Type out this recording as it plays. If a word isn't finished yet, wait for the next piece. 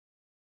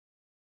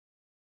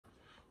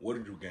What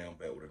it do, gang? I'm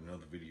back with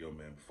another video,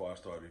 man. Before I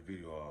start this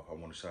video off, I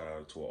want to shout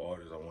out to an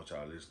artist I want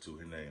y'all to listen to.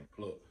 His name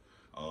Plucx.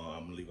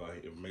 I'm gonna leave all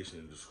his information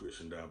in the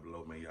description down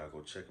below, man. Y'all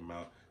go check him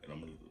out, and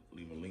I'm gonna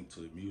leave a link to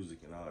the music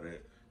and all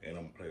that, and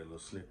I'm gonna play a little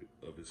snippet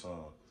of his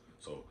song.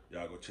 So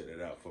y'all go check that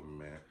out for me,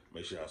 man.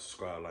 Make sure y'all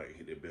subscribe, like, and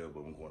hit that bell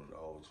button. I'm going to the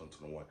whole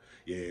 2021.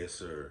 Yes,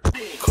 sir.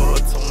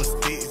 Cards on the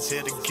sticks,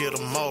 yeah, to get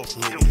them off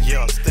me.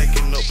 Yeah,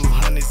 stacking up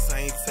 200s,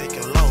 I ain't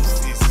taking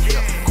losses.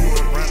 Yeah, go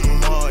around the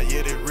mall,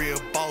 yeah, they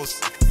real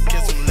bossy.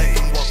 Catch them, let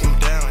them walk them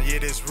down, yeah,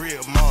 that's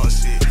real mall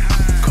shit.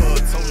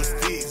 Cards on the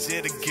sticks,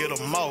 yeah, to get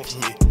them off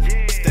me.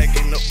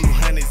 Stacking up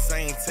 200s,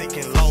 I ain't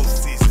taking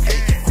losses.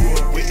 Hey, grew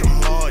up with them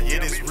all, yeah,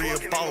 that's real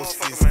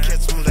bosses.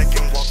 Catch them, let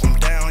them walk them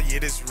down, yeah,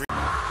 that's real.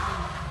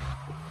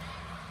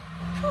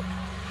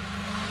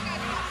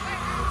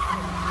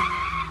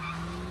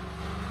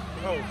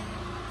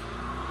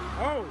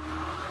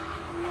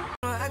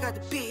 I got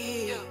the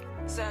big head.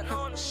 Side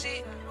on the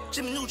shit.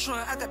 Jimmy Neutron,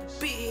 I got the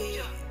big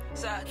head.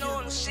 Side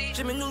on the shit.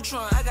 Jimmy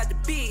Neutron, I got the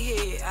big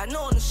head. I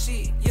know on the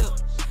shit, yeah.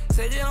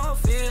 Say they don't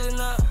feel it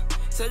now.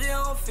 Say they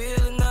don't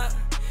feel it now.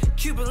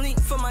 Cuban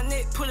link for my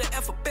neck, put an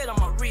alphabet on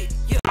my wrist,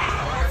 yeah.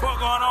 What's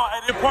going on?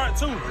 Hey, this part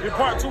two. This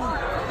part two.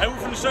 Hey, we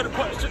finna show the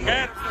part.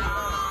 Man.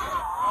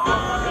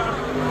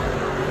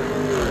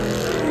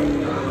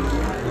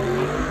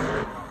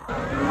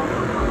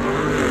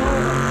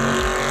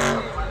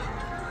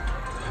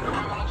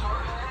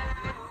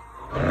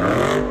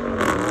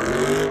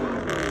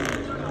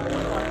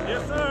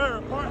 Yes,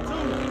 sir. Part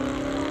two.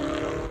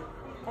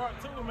 Part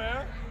two,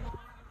 man.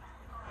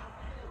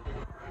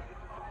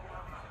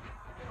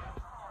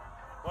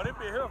 Well, it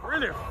be here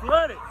really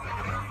flooded.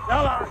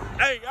 Y'all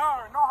already know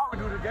how we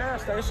do the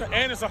gas station,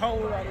 and it's a whole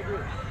lot of good.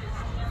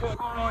 What's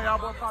going on, y'all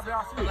boy? Pop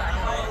y'all see.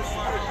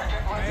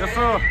 Yes,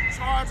 sir.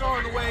 Charge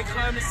on the way,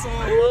 coming soon.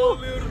 Roll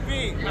little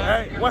bit.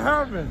 Hey, what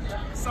happened?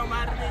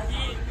 Somebody been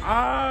hit.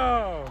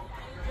 Oh.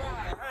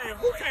 Hey,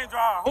 who can't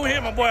drive? Who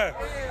hit my boy?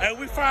 Hey,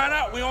 we find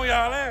out we on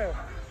y'all ass.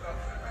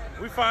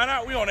 We find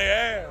out we on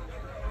their ass.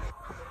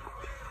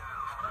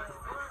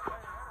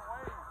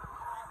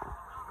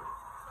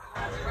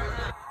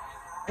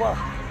 What?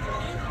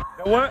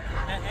 The what?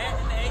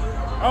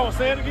 Oh,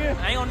 say it again?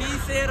 I ain't gonna need to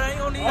say it. I ain't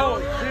gonna need Oh,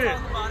 to shit.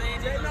 talk about it.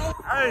 They know.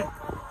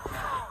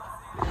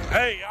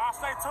 Hey, y'all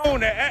stay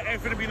tuned. That act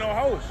ain't finna be no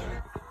host.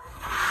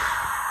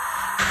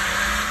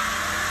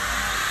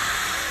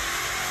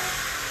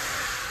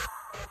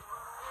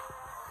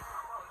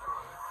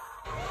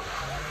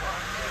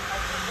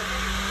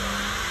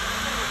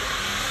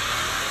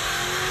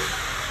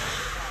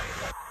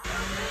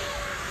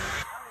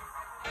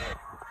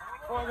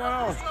 What's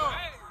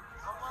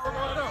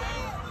going on?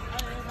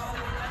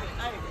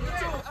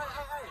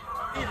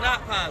 He's not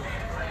positive.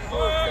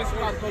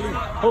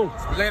 Who?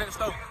 Lay at the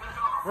stove.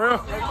 For real?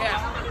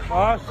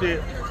 Oh, shit.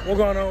 What's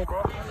going on,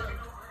 bro?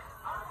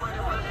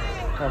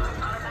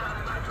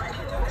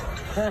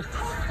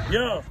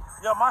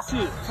 Yeah, my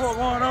shit. What's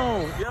going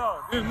on?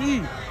 Yeah, this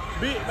me.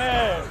 Big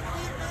man.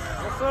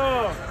 What's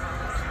up?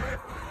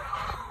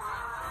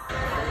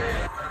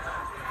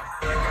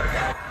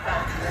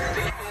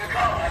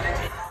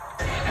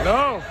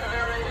 No.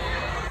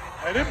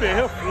 Hey, this been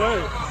here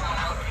flooded.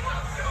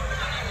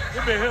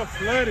 This been here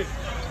flooded.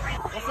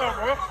 What's up,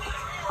 bro?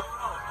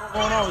 What's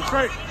going on?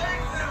 Straight.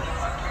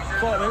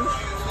 What's up, nigga?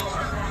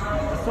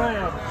 What's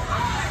up?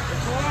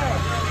 What's up?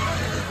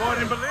 Boy,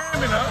 didn't believe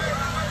me, though.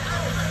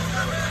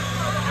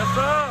 Yes,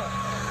 sir.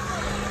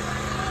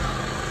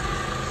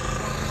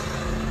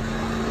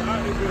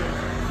 Alright, this bitch.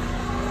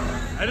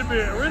 Hey, this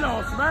bitch really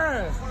on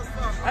smash.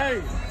 Hey,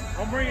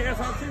 I'm bringing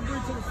SRT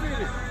Breed to the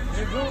city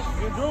in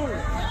June.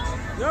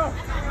 Yeah.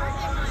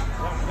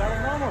 Got a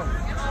mama.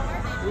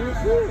 Real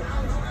shit.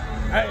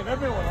 Hey, that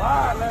bitch was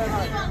live last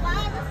night.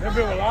 That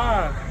bitch was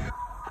live.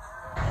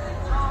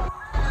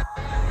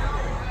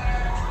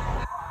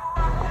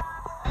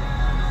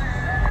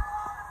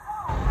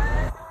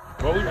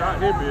 Well, we got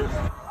this bitch.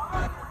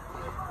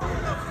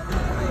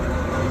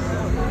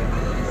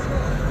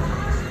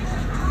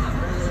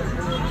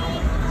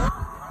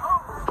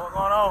 What's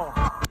going on?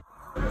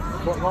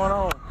 What's going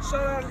on?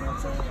 Shout out to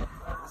YouTube.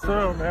 What's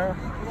up, man?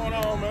 What's going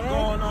on, man? What's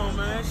going on,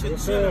 man? Shit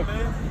chillin',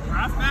 man. I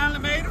finally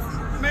made it.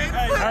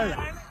 Hey. I'm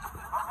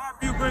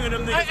happy you bringing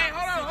them niggas. Hey,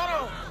 hold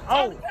on.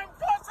 Oh.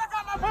 Check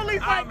out my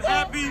police. I'm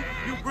happy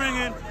you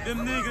bringing them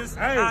niggas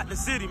out the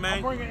city, man.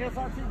 I'm bringing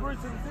SRT Bridge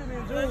to the city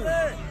in June.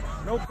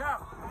 No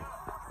cap.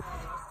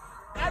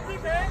 Happy,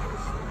 man.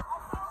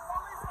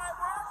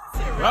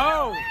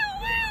 Yo.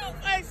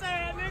 Hey, say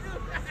that, nigga.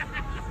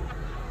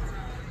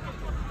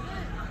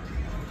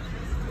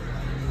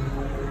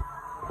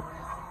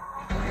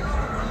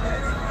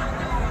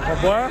 My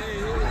boy.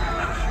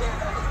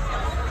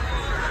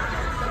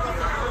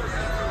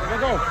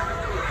 Let's go.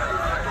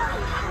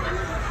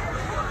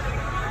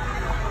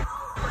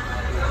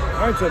 I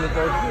ain't telling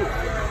folks shit.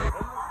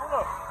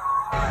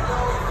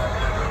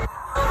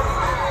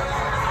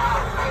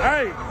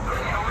 Hey.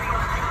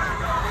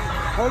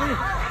 Homie.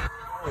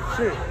 Oh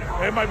shit.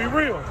 It might be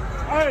real.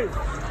 Hey.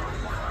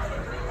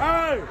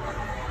 Hey.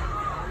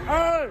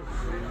 Hey!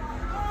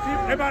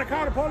 They about to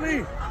call the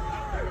police.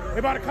 They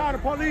about to call the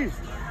police.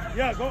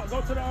 Yeah, go to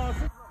the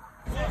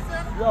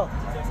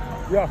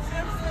yeah.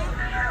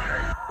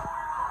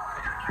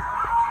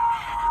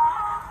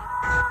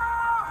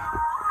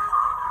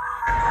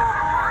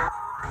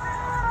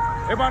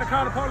 They about to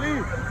call the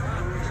police.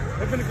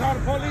 They finna call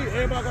the police.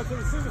 Everybody go to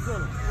the civic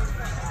center.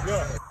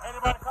 Yeah.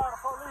 Everybody call the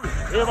police.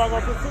 Everybody go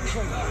to the civic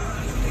center.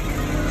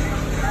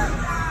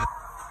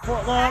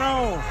 What's going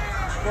on?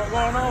 What's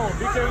going on?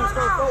 BK, let's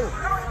go forward.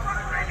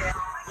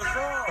 Yes,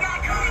 sir.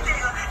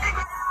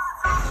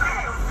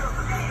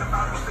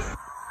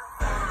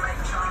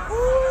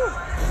 Woo!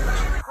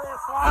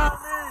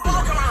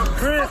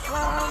 Chris, fly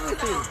me.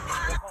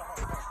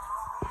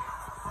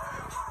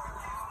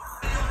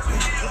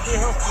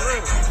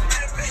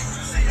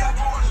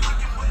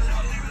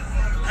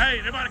 Hey,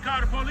 they about to call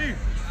the police.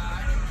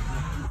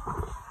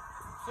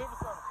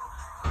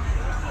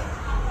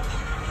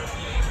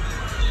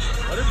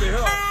 Oh, this be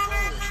hell.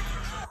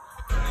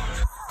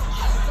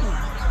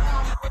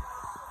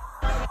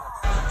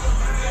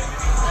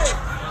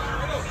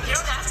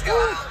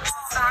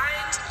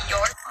 Find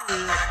your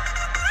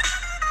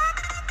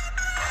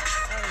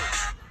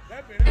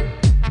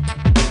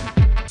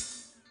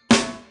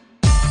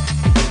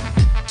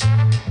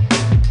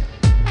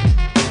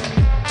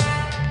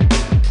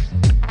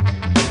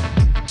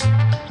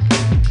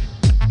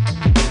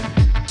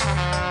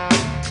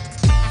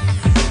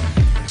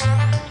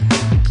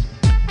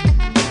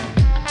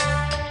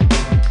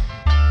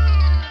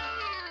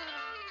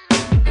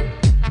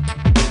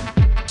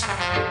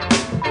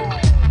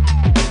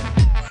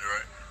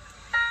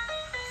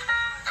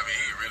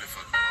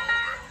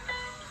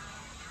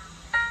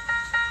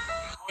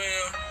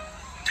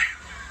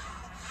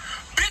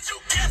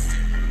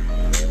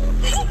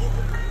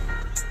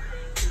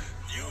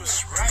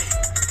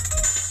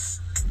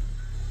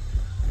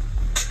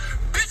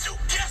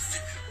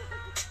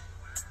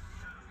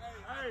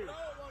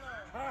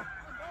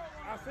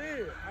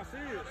I see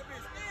it.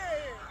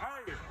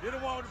 Hey, you the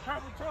one with the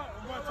purple truck.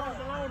 I'm going to turn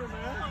the loader,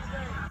 man.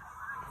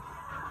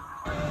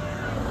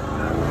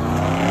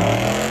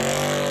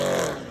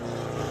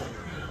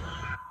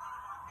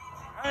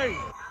 Hey,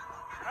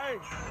 in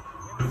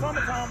the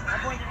summertime, I'm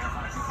bringing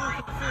anti-T2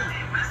 to the city.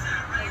 That's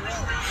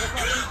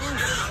how T2.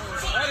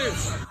 That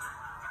is.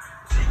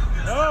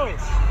 No.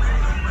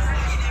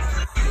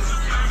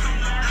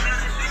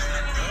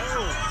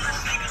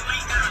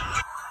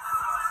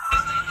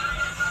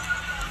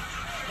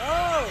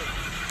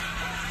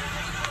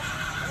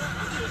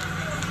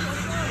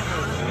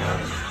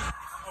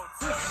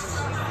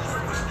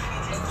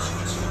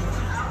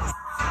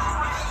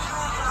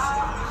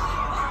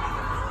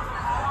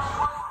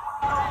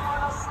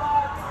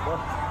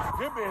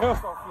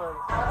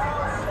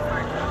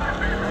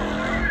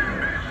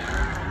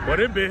 But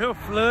it be here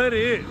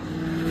flooded.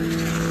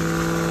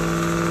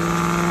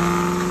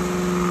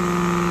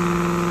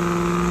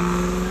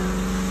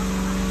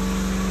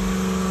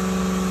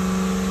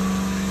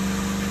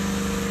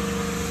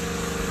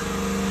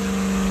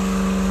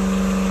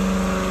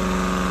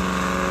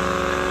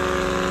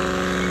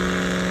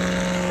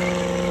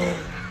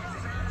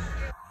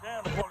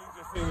 Damn, the police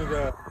just seen his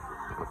ass.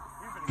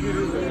 We finna get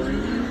his ass.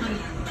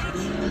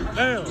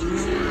 Damn.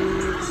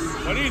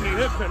 But he need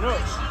his pin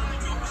up.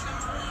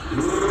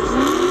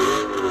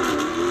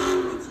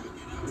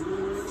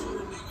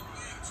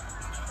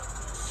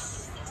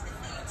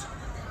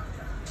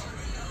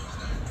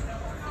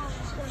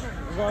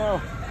 What's going on?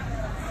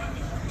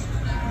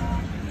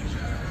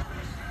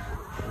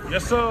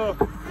 Yes, sir.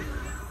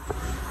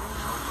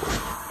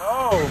 No.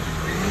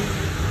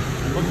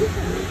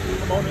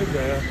 Come on, this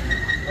guy.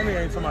 That nigga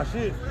ain't talking about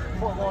shit.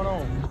 What's going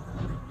on?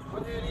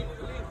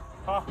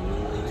 Huh?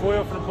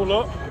 12 for the pull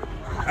up.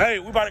 Hey,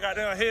 we about to got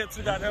down here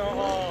to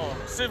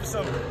goddamn civic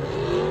center.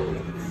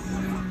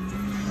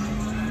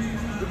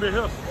 We been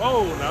here.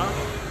 Whoa, now.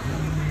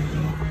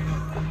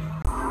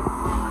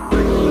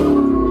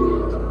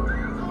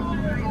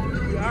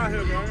 We out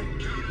here, man.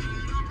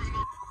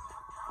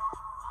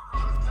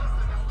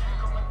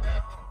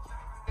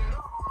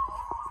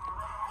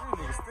 These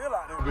niggas still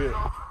out there, bitch.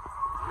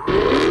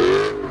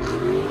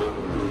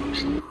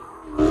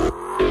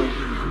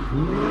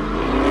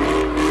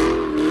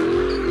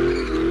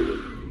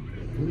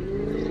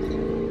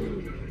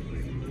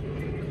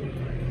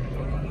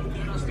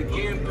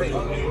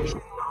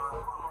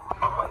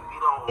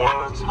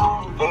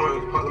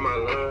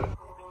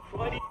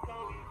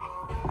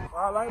 I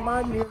like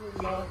my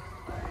niggas, man.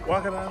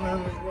 Walking around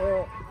in this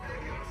world.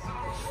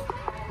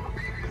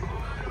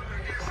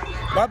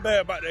 My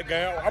bad about that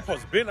guy. I'm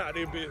supposed to been out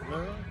there, bitch,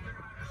 man.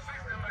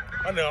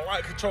 I never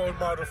like control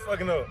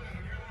motherfucking up.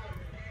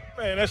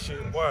 Man, that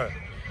shit, boy.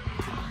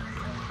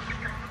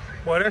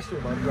 Boy, that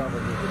shit my drama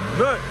is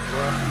nuts,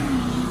 bro.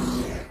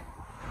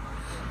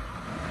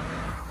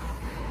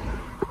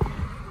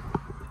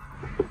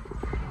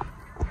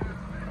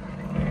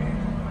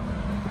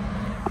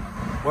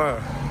 Wow.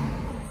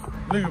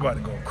 Nigga about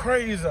to go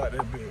crazy out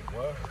there, bitch,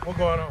 boy. What's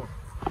going on?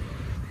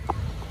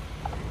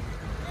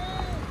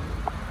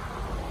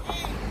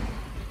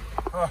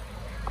 Huh?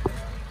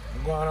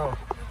 What's going on?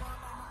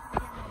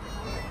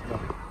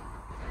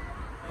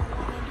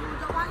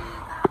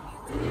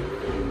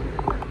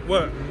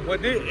 What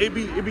it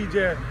be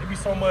jazz. It be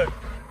so much.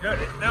 Yeah,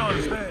 they don't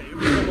understand. It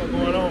be so much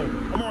going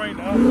on. I'm right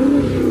now.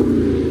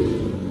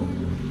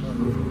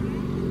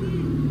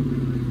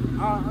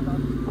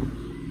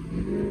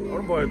 Oh,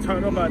 them boys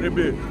turn up out that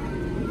bitch.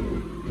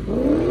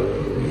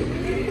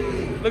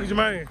 Look at your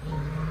man.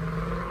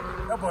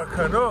 That boy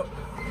cut up.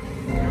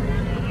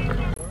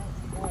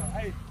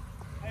 Hey,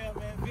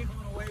 man, big on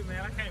the way,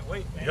 man. I can't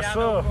wait, man. Yes, Y'all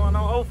know sir. what's going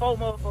on. Old folk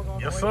motherfucker on the way.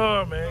 Yes,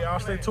 sir, man. Y'all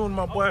stay tuned,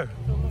 my boy.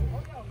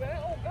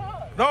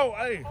 No,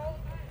 hey.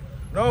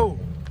 No.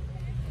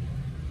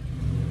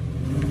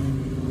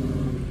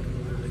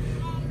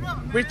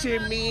 Richie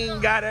mean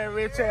got it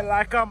Richie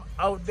like I'm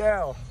out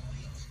there.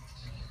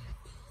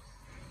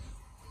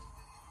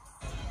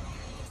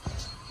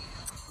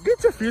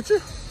 Get your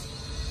future.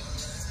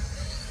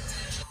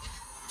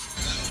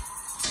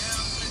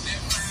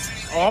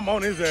 Oh, I'm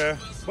on his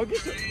ass. But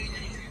get your...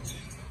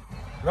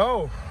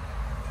 No.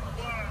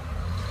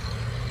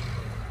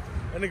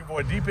 That nigga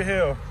boy deep in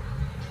hell.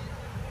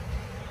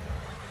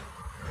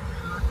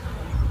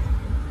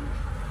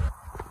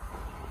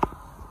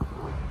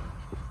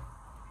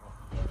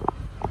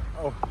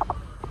 Oh.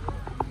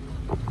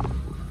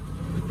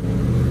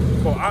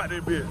 For out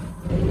there, bitch.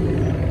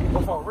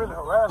 What for really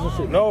harassing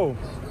shit? No.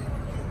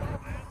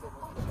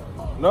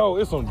 No,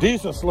 it's some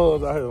decent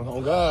slugs out here.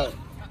 On God.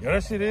 Yeah,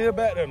 that shit is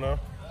back there now.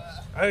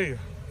 Hey.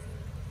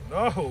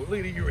 No, look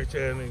at you rich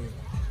ass nigga.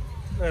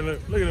 Man,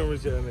 look at them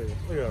rich ass nigga.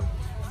 Look at him.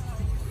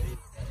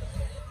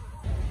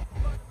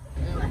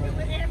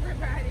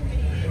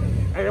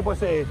 Hey, that boy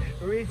say,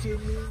 Richie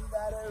me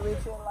got a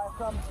Richie like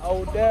I'm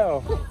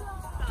Odell.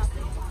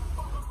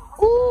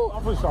 Ooh,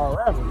 I'm finna start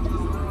rapping.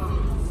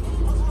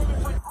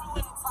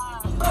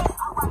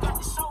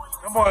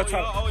 Them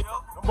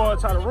boy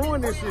try to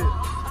ruin this shit.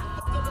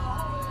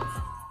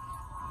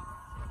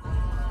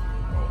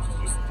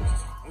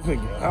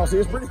 I see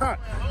it's pretty hot.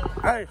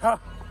 Hey, huh?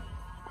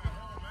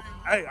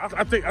 Hey,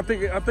 I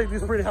think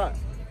this is pretty hot.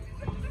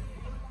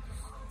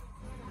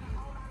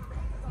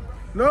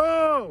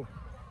 No!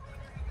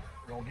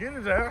 Don't get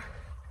his ass.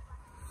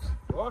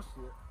 Oh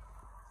shit.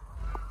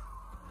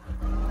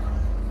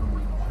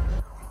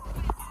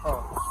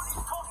 Oh.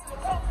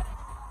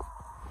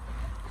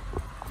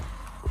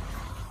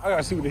 I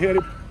gotta see what the hell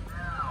they...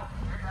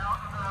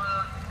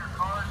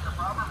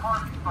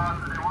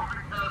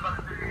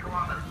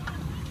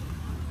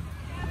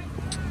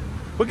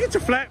 But get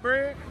your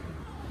flatbread.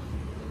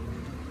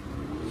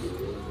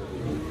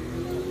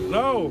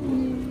 No.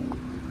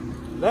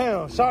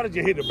 Damn, Shawty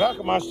just hit the back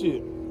of my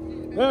shit.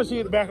 Damn, she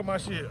hit the back of my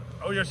shit.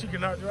 Oh yeah, she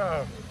cannot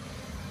drive.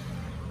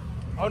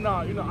 Oh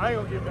no, you know, I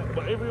ain't gonna get back.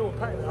 But if it was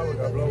paint, I would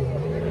have blown.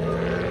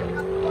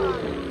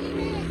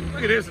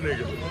 Look at this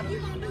nigga.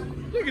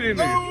 Look at this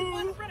nigga.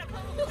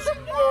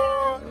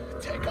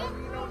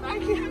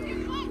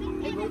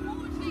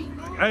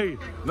 Hey,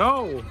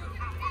 no.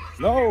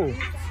 No.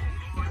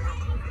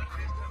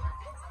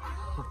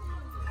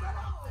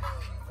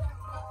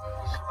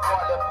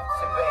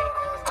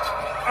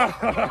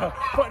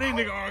 What these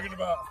niggas arguing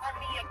about?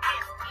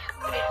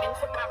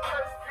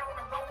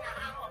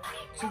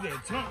 See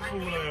that tongue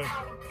fool ass.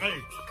 Hey,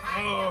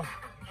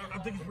 I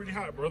think it's pretty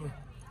hot, brother.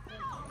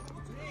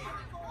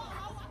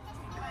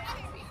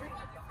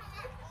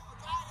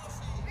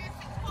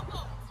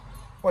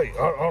 Wait,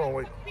 hold on,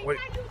 wait.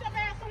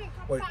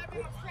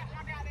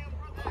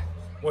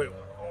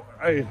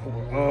 Hey,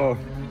 oh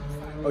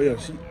yeah,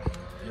 she,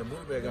 yeah,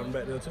 booty bag got him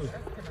back there too.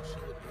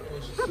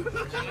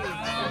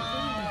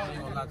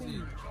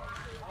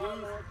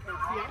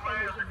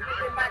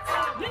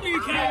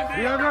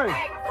 Yeah, right.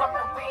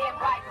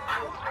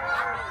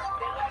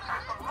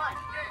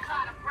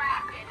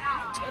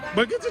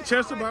 But get your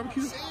Chester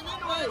barbecue.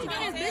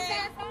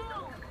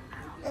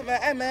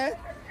 Hey man,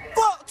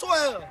 fuck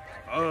 12.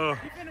 I'm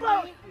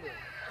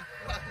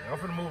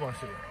finna move on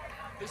shit.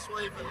 This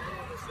way finna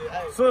move shit.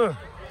 Hey. Sir.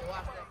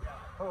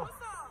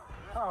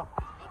 Oh.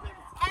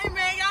 Hey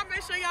man, y'all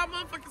make sure y'all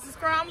motherfucking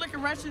subscribe. I'm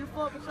looking right to the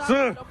fuck with y'all.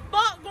 Sir. What the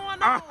fuck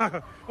going on?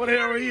 What the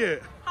hell he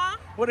at? Huh?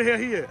 What the hell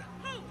he at?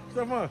 Who?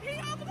 Stefan. He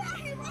over there.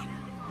 He over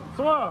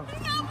Sir.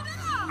 there.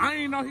 I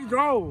ain't know he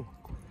drove.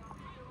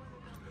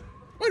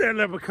 Where that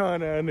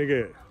leprechaun ass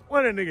nigga at?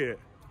 Where that nigga at?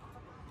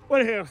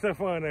 Where the hell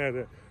Stefan ass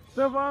at?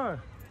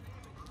 Stefan.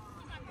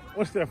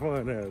 What's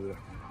Stefan ass at?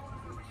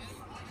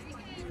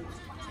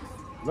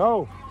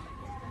 No.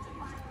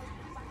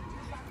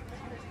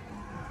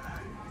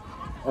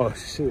 Oh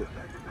shit.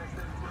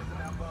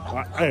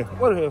 Hey,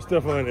 what the hell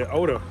Stefan at?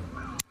 Oh, there.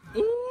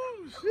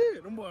 Ooh,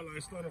 shit. Them boys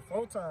like started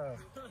 4 times.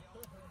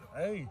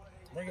 Hey,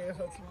 bring your ass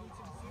up to the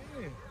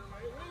city.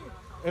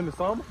 In the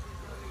summer.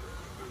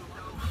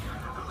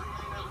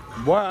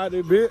 Boy, out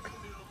there, bit.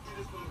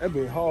 That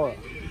bit hard.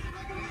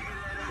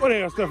 What the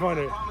hell Stefan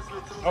at?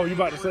 Oh, you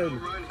about to say me.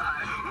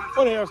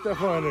 What the hell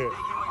Stefan at?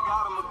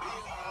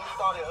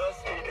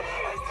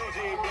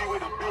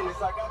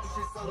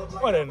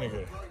 What that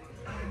nigga?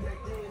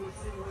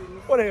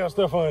 What the hell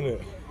Stefan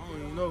at?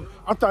 You know,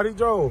 I thought he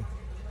drove.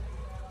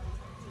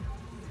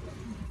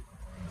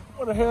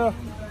 What the hell?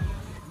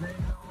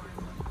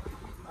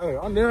 Hey,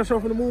 I'm damn sure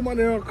finna move my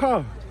damn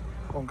car.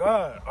 Oh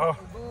God.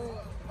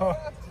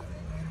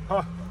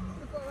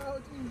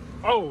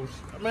 Oh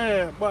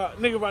man, but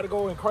nigga about to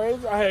go in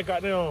crazy. I had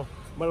goddamn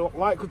my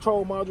light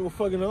control module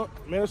fucking up.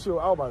 Man, shit, I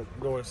was about to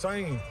go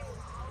insane.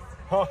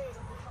 Let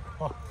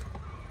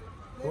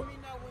me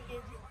know if you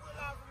pull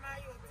off from now,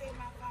 you'll take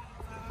my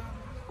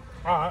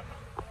phone. All right.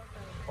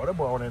 Oh, that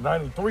boy on that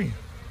 93.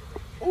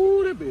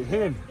 Ooh, that bitch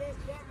handy.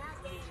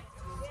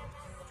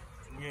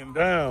 Getting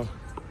down.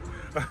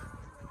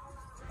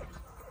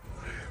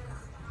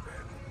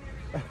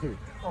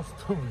 I'm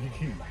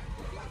stupid.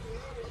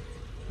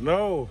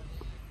 No.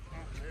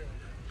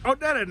 Oh,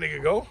 there that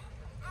nigga go.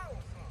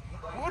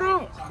 What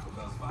up?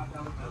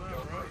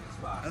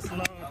 That's a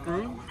long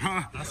crew.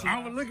 I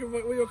was looking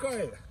where your car at. I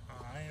ain't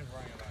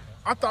bringing that.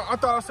 I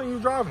thought I seen you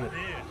driving it.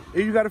 Yeah.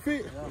 And you got a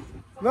fit? Yeah.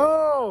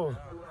 No.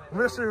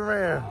 Mystery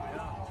man.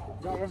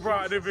 Got my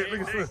bride that bitch.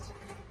 Look at this.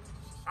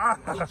 I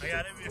got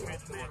that bitch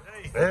fixing that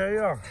day. There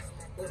you are.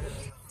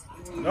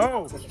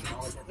 No.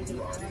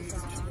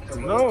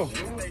 No.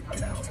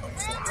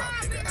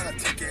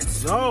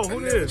 No, who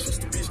this?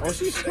 Oh,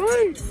 she's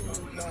straight.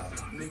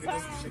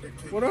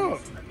 What up?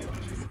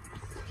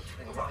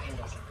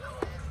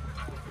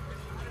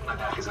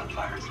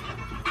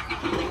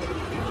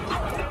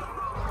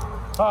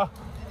 Huh?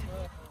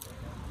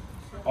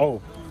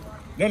 Oh,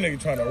 that nigga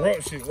trying to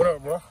rush shit. What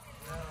up, bro?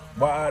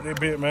 Buy out that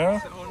bit,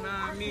 man.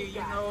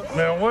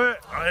 Man,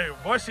 what? Hey,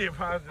 boy, shit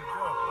positive.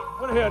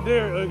 What the hell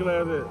Derek ugly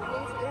ass is?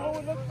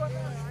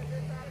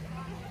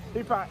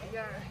 He probably.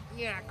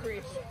 Yeah,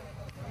 Chris.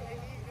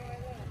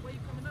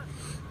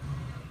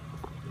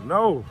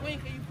 No. When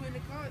can you put in the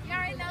car? You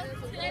already know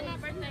today's my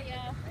birthday,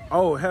 y'all.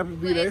 Oh, happy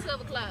birthday.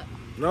 12 o'clock.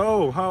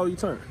 No, how old you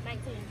turn?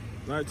 19.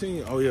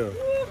 19? Oh, yeah.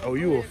 Oh,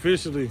 you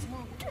officially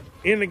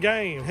in the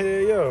game. Hell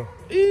yeah.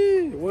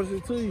 What's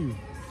it to you?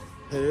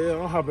 Hell yeah,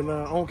 I'm hopping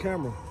down on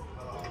camera.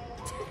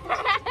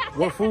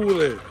 What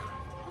fool at?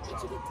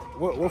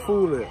 What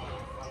fool at?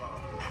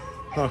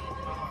 Huh?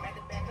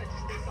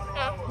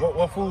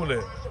 What fool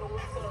at?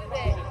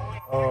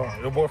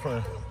 Your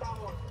boyfriend.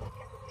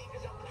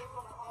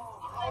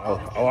 Oh,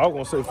 I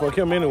was gonna say fuck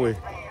him anyway.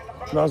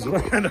 No,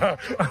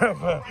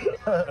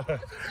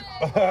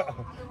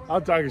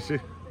 I'm talking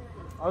shit.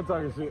 I'm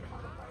talking shit.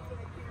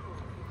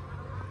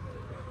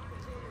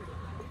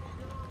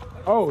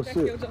 Oh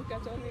shit.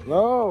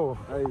 No.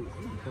 Hey, you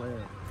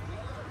playing.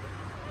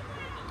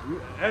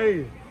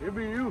 Hey, it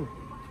be you.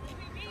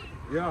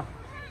 Yeah.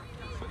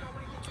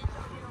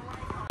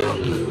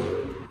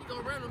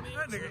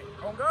 That nigga,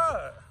 oh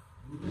God.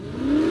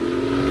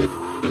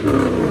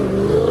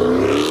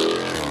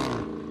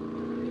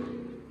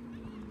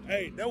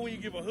 Hey, that's when you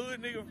give a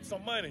hood nigga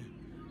some money.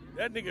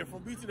 That nigga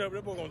from BTW,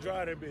 that boy gonna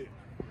drive that bitch.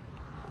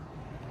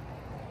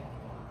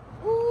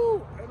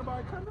 Ooh, ain't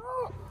nobody coming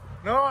up.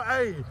 No,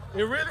 hey,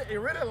 it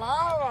really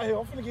loud out here.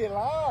 I'm finna get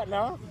loud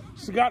now.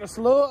 She got the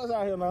slugs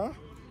out here now.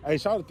 Hey,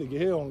 shout out to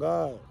get hell on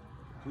God.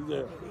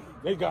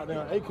 They got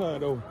down Akon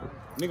though.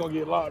 They gonna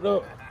get locked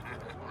up.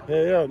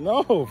 Yeah,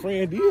 no,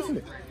 friend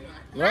decent.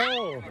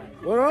 No,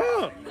 what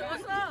up?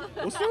 What's up?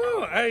 What's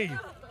up? Hey,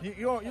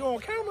 you on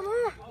camera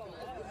now?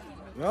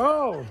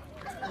 No.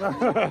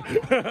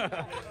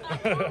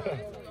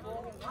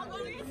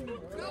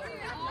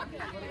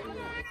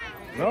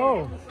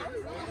 No.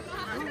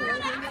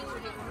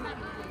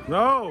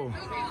 No.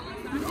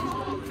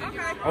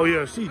 Oh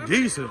yeah, she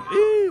decent.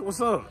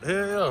 What's up?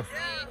 Hell yeah.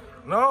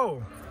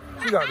 No.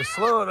 She got the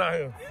slug out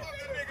here.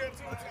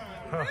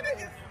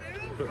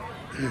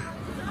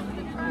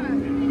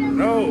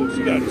 No,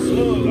 she got the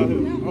slug out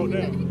here. Oh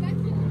damn.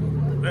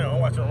 Damn, I'm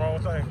watching the wrong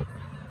thing.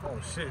 Oh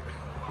shit.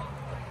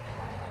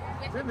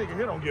 This nigga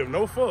here don't give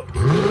no fucks.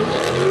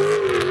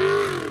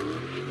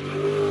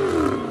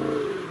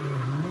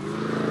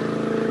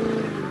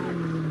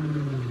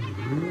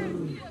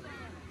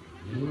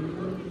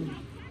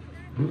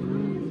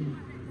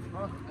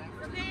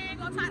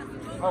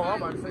 Oh,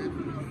 I'm about to say.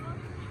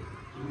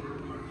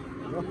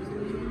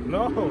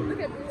 No.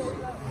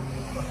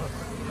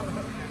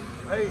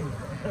 Hey.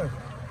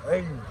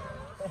 Hey.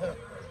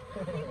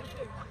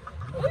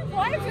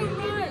 Why did you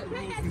run?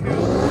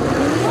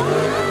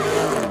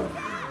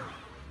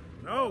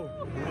 No.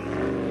 Oh,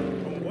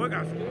 boy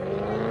got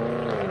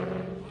scared.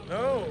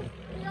 No.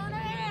 You on her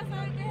ass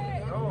right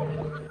there. No.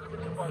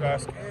 Boy got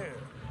scared.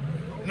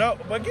 No,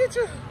 but get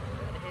you.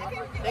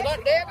 There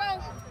you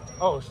go.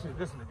 Oh shit,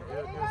 this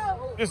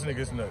nigga. This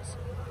nigga's nuts.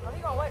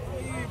 Oh,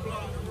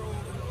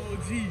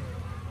 gee.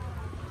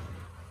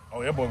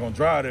 Oh, that boy gonna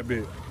drive that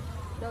bitch.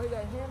 No, he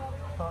got a hand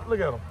on it. Look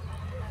at him.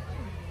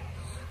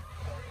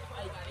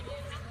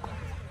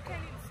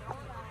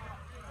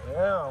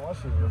 Damn, my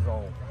shit is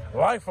on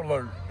life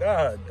alert.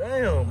 God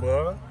damn,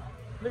 bro.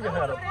 Nigga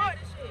had a.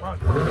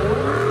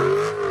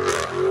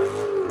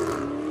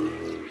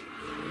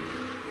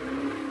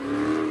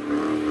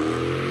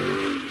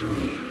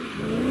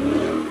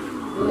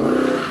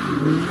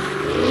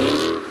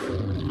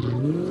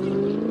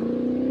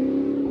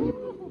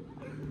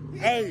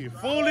 Hey,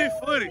 Foolie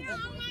footage.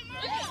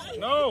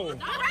 No.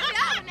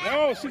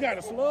 No, she got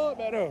a slug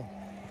back there.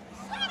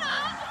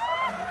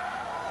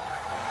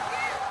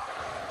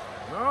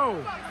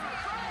 No.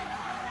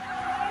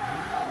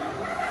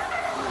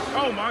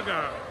 Oh my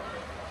God.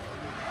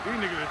 These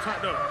niggas are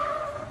turned up.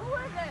 Who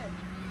is that?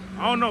 I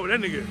don't know that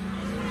nigga.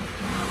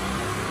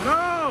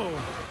 No.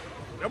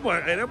 That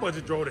boy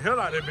just drove the hell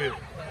out of that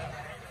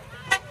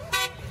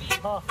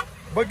bitch.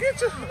 But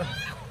get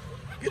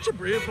your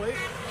bread plate.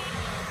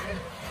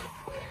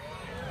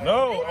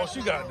 No, oh,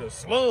 she got the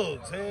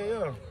slugs. Hell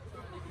yeah.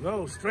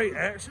 No, straight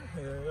action.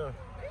 Hell yeah.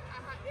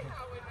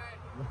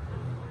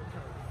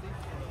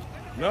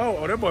 No,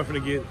 oh, that boy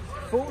finna get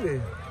Foolie.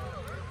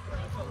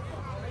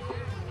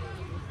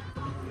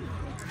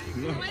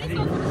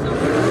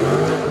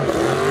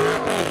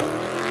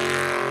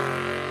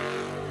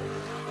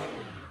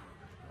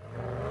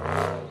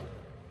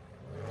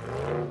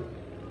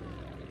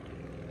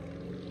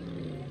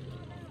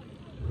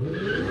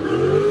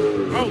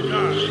 Oh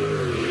God.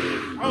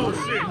 Oh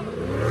shit.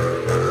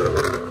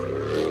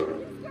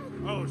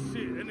 Oh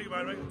shit. That nigga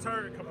about to make a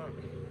turn come out.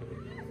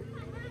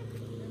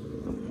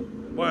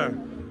 Boy,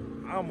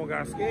 I almost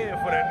got scared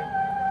for that nigga.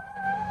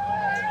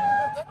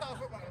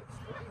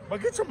 But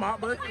get your mop,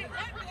 buddy.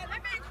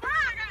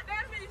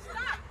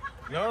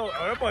 No,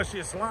 oh, that boy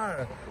shit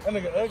slime. That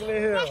nigga ugly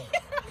as hell.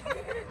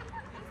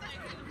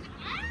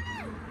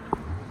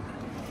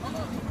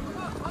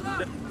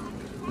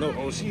 No,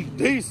 oh, she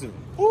decent.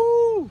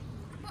 Woo!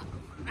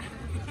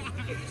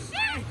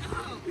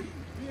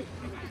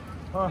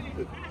 Huh?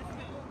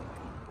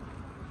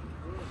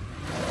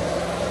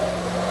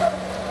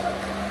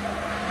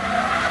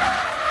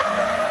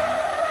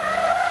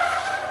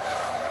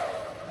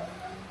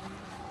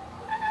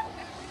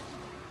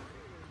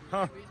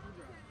 Huh?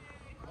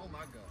 Oh my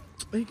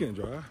God. He can't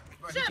drive.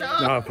 Shut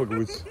up. Nah, I'm fucking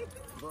with you.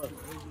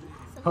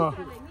 Huh?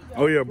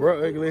 Oh yeah,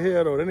 bro, ugly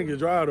hair though. That nigga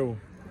dry though.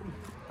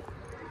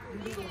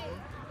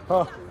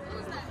 Huh?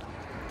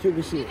 Kick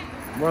the shit.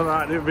 Brother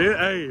out there, man.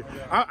 Hey,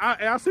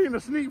 I seen the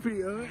sneak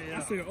peek.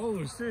 I said,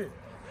 oh shit.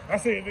 I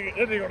seen that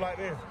nigga like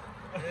this.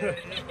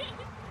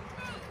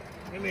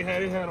 Then they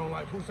had his hat on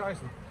like Pooh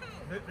Tyson.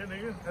 That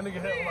nigga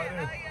had on like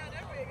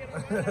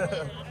this.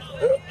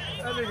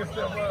 That nigga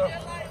step up.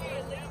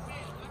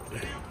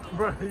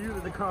 Bro, you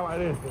in the car like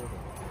this.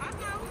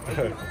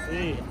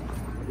 See,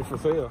 it's for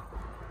sale.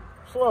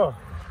 Slow.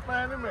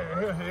 Man, that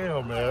man,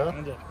 hell,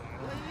 man.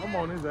 I'm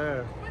on his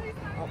ass.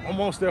 I'm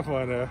on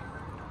Stefan there.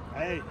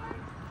 Hey.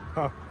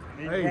 Huh.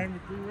 They Hey. bring me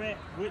 3 racks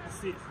with the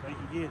 6 so they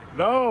can get it.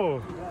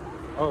 No.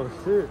 Oh,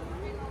 shit.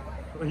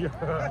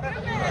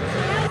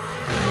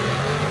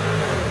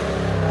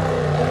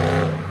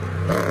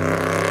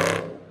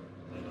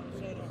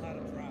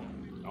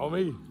 On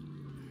me.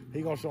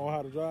 He gonna show him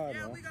how to drive.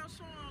 Yeah, man. we gonna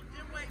show him.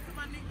 Just wait till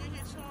my nigga get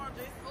his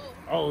charges.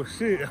 Oh,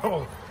 shit.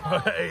 Oh,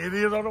 hey, it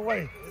is on the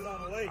way. It's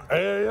on the way.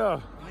 Hey,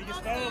 yeah. Nigga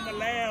stole my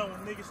loud.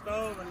 Nigga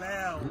stole my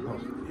loud.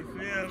 You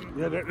feel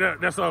me? Yeah,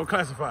 that's all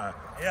classified.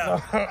 Yeah.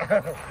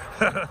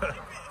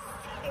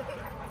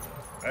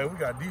 Hey, we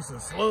got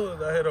decent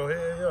slugs out here though.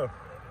 Hell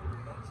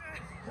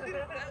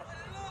yeah.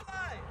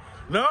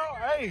 No,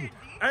 hey,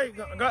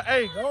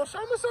 go show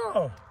me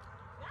some.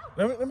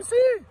 Let me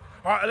see.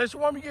 All right, unless you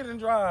want me to get it and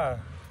drive.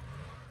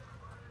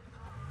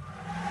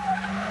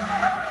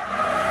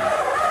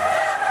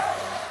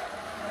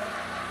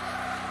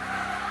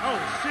 Oh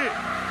shit!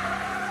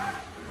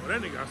 Oh,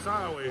 that nigga got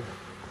sideways.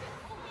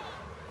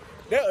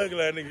 That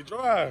ugly ass nigga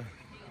drive.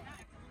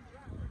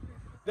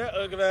 That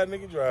ugly ass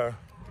nigga drive.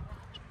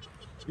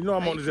 You know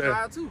I'm on his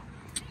ass. Too.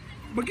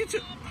 But get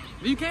your.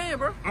 You can,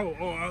 bro. I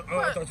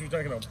thought you were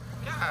taking them.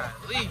 God,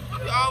 you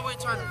always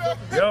trying to.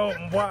 Yo,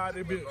 boy, out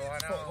that bitch.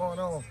 What's going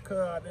on? Cut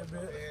out that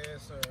bitch.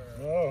 Yes, sir.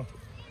 Oh.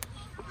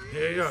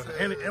 Yeah, yeah.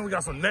 And we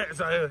got some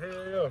gnats out here.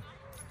 Hell yeah.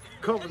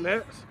 Couple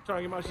gnats. Trying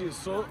to get my shit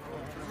soaked.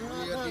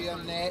 Yeah,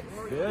 gnats.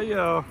 Yeah,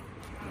 yeah.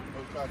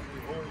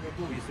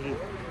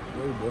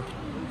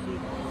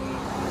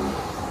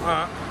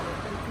 Alright.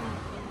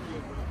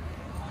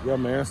 Yeah,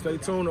 man. Stay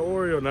tuned to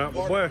Oreo now.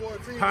 But boy,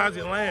 how's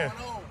it land?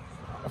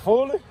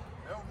 Foolie?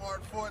 That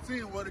was March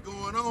 14th. What is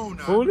going on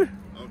now? Foolie?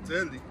 I'm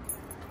telling you.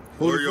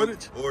 Foolie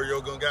footage?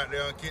 Oreo gonna got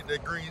there and get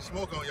that green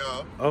smoke on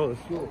y'all. Oh,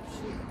 shit.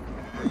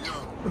 Yeah, yo.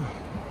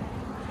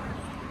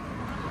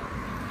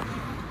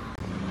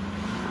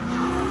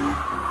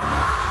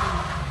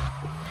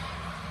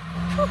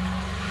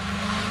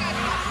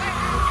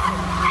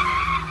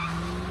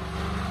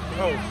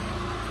 Oh.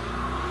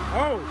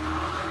 Oh.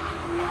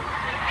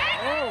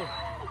 Oh.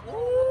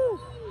 Ooh.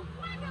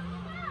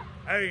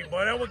 Hey,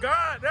 boy, that was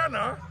God there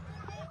now.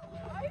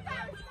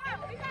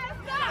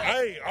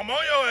 Hey, I'm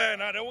on your ass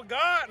now. That was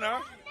God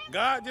now.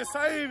 God just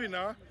saved me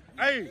now.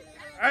 Hey,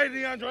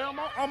 DeAndre,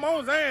 I'm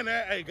on Zan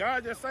that. Hey,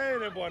 God just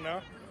saved that boy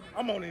now.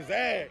 I'm on his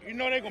ass. You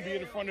know they gonna be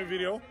in the front of the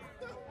video.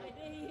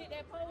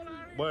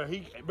 But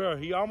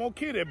he almost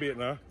killed that bit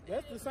now.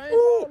 That's the same.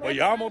 But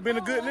y'all almost been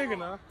a good nigga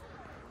now.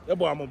 That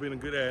boy almost been a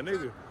good ass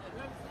nigga.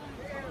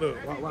 Look,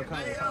 why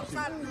can't Hey, I'm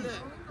trying to do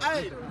that.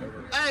 Hey,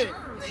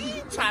 nigga, you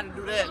ain't trying to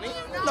do that,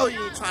 nigga. You know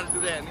you ain't trying to do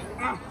that,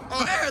 nigga.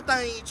 On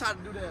everything, you ain't trying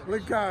to do that.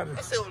 Look at it.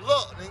 That shit was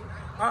luck, nigga.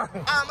 My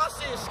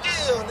shit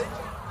skill,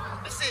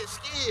 nigga. This shit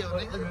skill,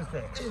 nigga. Look at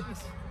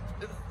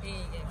this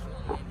thing.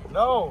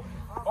 No,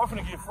 I'm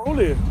finna get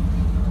Foolie.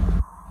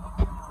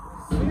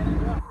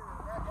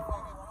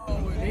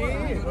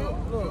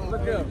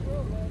 Look at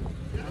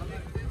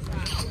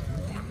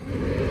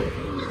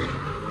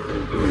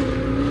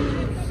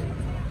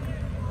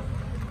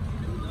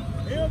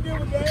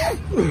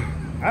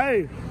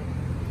Hey,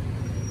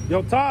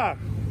 yo, Ty.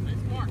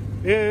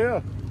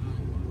 Yeah.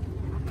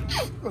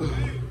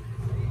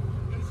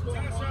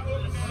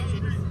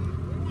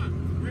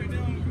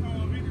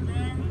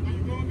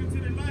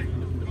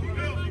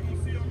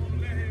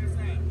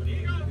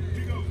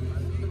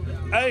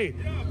 Hey,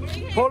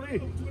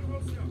 Foolie.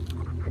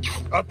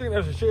 I think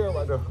there's a shell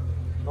right there.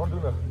 Don't do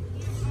that.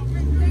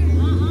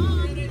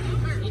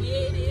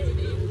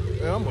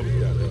 Yeah, I'm gonna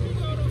be out there.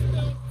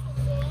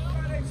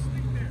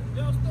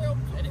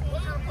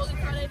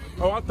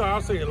 Oh, I thought I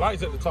seen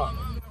lights at the top.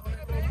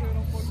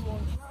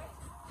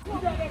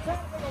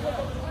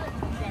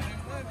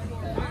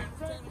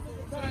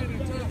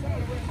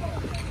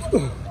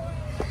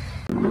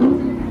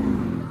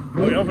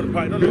 Oh, y'all finna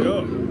pipe that nigga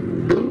up.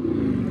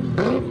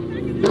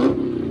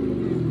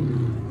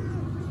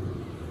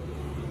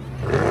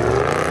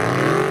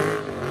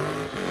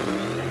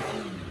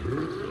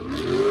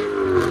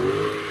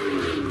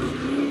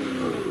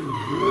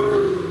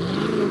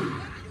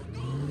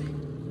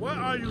 What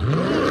are you doing?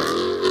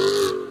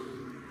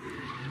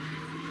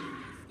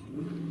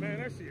 Man,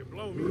 that shit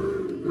blow me.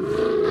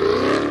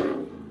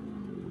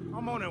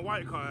 I'm on that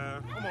white car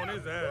ass. I'm on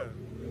his ass.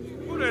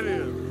 Who that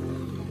is?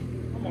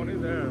 I'm on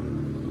his ass.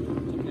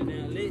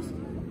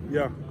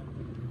 Yeah.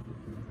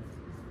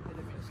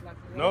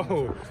 No.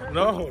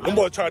 Them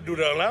boys try to do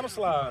the Atlanta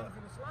slide.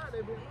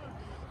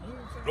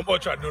 Them boys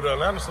try to do the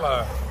Atlanta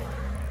slide.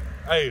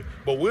 Hey,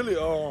 but Willie,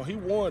 he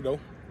won though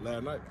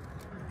last night.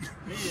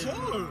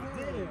 Sure.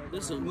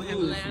 This a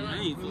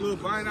little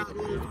bite out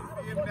there.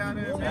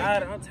 I'm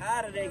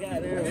tired of that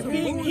goddamn. This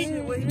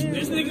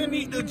nigga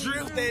need to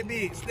drift that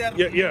bitch.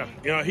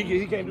 Yeah.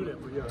 He can't do that.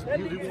 Yeah,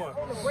 he won.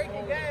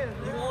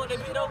 You won that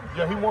bit though?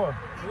 Yeah, he won.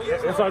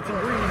 SRT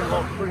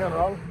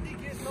 $300.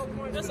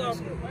 That's all.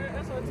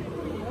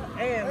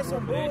 That's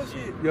some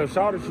bullshit. Yeah,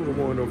 Shawty should have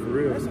won though, for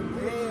real.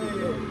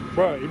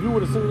 Bro, if you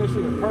would have seen that shit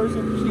in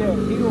person, she had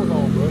heels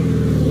on, bro.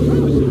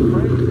 That shit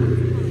crazy.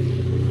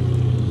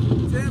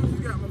 Tell me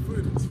you got my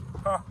footage.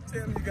 Huh?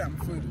 Tell me you got my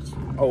footage.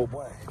 Oh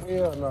boy.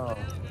 Hell no.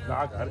 No,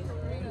 I got it.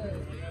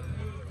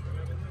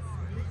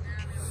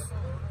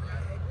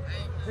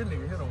 This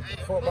nigga hit him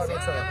 4 by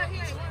that time.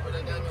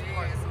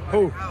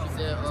 Who? He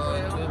said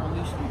 12 on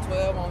Lee Street.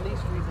 12 on Lee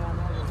Street down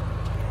there.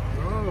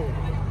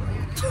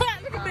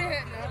 Look at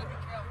that.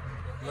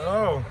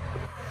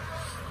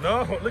 No,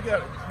 look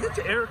at it. Get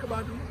your Erica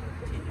by dude.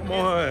 I'm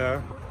on her,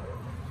 yeah.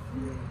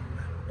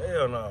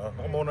 Hell no,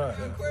 I'm on that.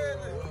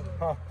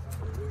 Huh?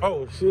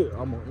 Oh shit,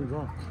 I'm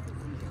drunk.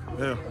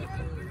 Yeah.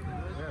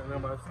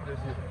 Nobody see that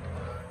shit.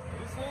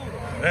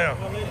 Damn.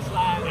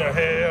 Yeah,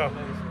 hell yeah.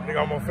 Think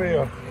I'm gonna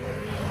fail.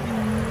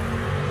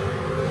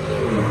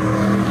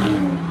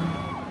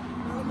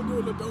 I'm gonna do a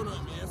little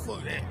donut, man.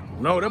 Fuck that.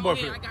 No, that boy.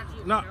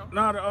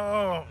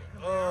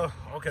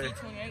 Okay.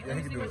 Yeah,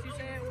 he can do it.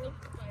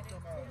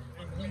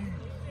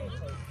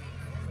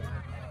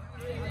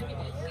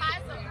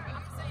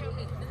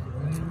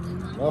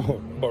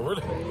 Oh, but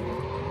really?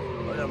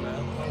 Oh, yeah,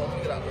 man.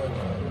 Get out there.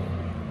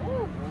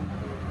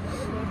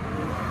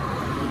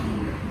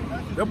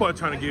 That boy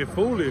trying to get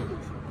Foolie.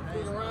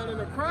 Hang around in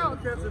the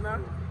crowd catching now.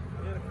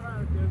 Yeah, the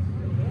crowd catching.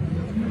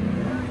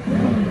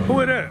 Who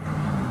is that?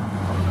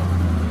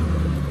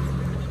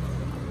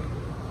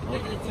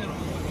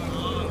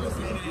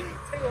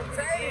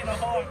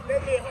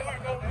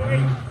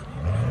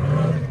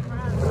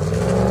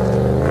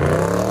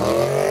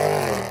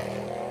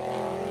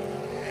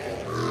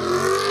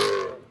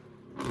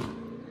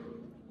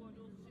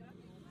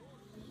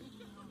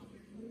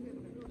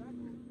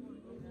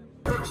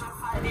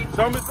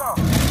 Show me some.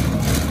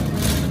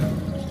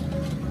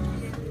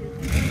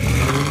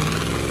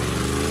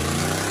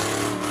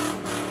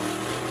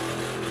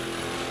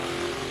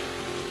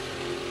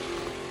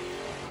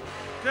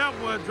 That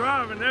boy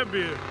driving that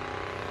bitch.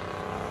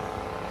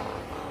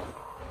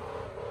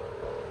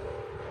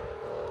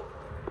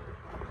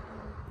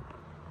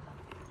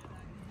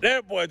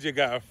 That boy just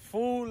got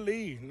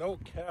Foolie, no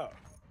cap.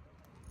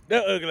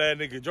 That ugly ass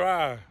nigga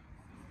drive.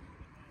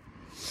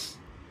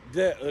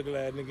 That ugly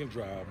ass nigga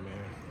drive,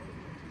 man.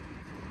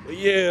 But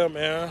yeah,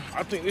 man,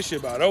 I think this shit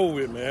about over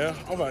with, man.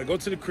 I'm about to go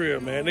to the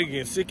crib, man. They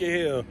getting sick of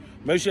hell.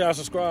 Make sure y'all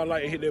subscribe,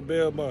 like, and hit that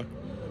bell button.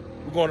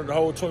 We're going to the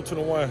whole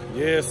 2021.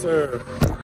 Yes, sir.